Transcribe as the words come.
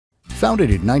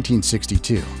Founded in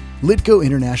 1962, Litco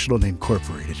International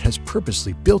Incorporated has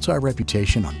purposely built our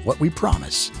reputation on what we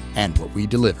promise and what we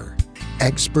deliver.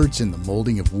 Experts in the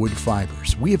molding of wood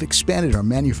fibers, we have expanded our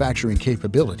manufacturing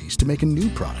capabilities to make a new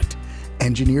product,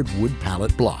 engineered wood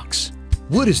pallet blocks.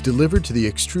 Wood is delivered to the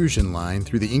extrusion line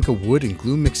through the Inca wood and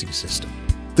glue mixing system.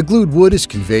 The glued wood is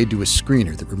conveyed to a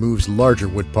screener that removes larger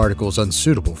wood particles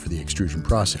unsuitable for the extrusion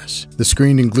process. The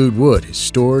screened and glued wood is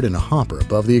stored in a hopper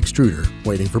above the extruder,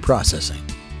 waiting for processing.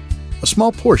 A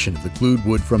small portion of the glued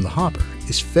wood from the hopper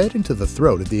is fed into the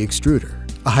throat of the extruder.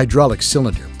 A hydraulic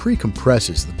cylinder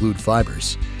pre-compresses the glued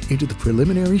fibers into the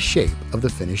preliminary shape of the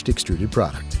finished extruded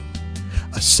product.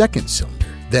 A second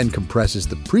cylinder then compresses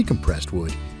the pre-compressed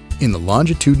wood in the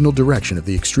longitudinal direction of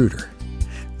the extruder.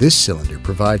 This cylinder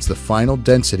provides the final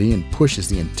density and pushes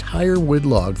the entire wood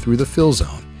log through the fill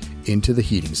zone into the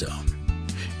heating zone.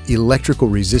 Electrical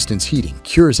resistance heating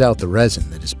cures out the resin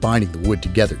that is binding the wood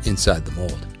together inside the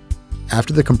mold.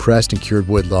 After the compressed and cured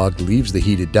wood log leaves the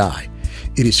heated die,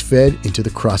 it is fed into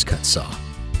the crosscut saw.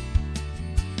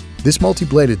 This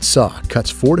multi-bladed saw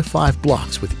cuts 4 to 5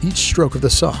 blocks with each stroke of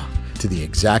the saw to the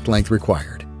exact length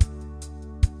required.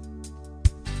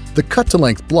 The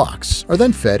cut-to-length blocks are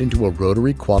then fed into a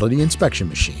rotary quality inspection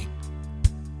machine.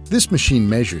 This machine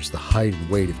measures the height and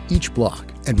weight of each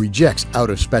block and rejects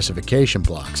out-of-specification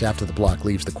blocks after the block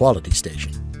leaves the quality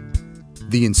station.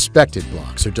 The inspected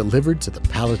blocks are delivered to the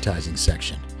palletizing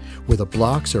section, where the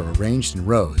blocks are arranged in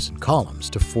rows and columns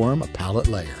to form a pallet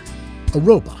layer. A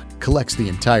robot collects the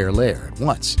entire layer at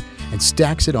once and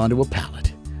stacks it onto a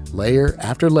pallet, layer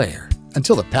after layer,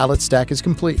 until the pallet stack is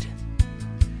complete.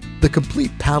 The complete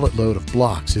pallet load of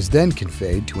blocks is then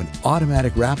conveyed to an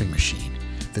automatic wrapping machine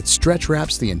that stretch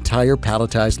wraps the entire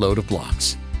palletized load of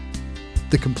blocks.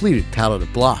 The completed pallet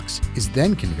of blocks is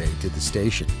then conveyed to the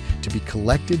station to be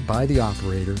collected by the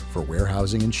operator for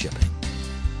warehousing and shipping.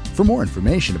 For more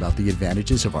information about the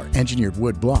advantages of our engineered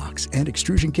wood blocks and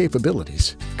extrusion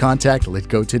capabilities, contact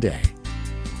Litco today.